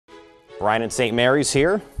Bryan and St. Mary's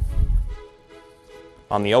here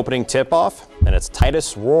on the opening tip-off, and it's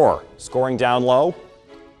Titus Rohr scoring down low,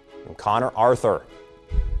 and Connor Arthur.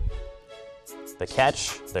 The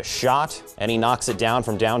catch, the shot, and he knocks it down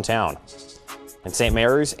from downtown. And St.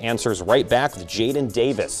 Mary's answers right back with Jaden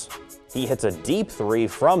Davis. He hits a deep three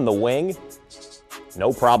from the wing.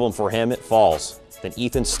 No problem for him, it falls. Then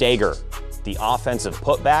Ethan Stager, the offensive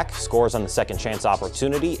putback, scores on the second chance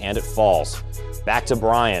opportunity, and it falls. Back to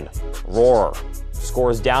Bryan. Rohr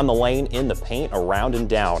scores down the lane in the paint, around and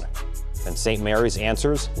down. And St. Mary's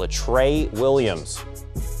answers Latrey Williams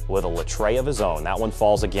with a Latrey of his own. That one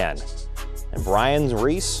falls again. And Bryan's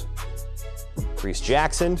Reese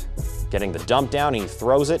Jackson getting the dump down, and he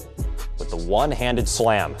throws it with the one-handed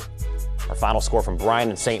slam. Our final score from Bryan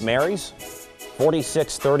and St. Mary's,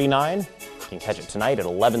 46-39. You can catch it tonight at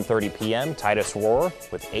 11:30 p.m. Titus Rohr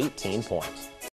with 18 points.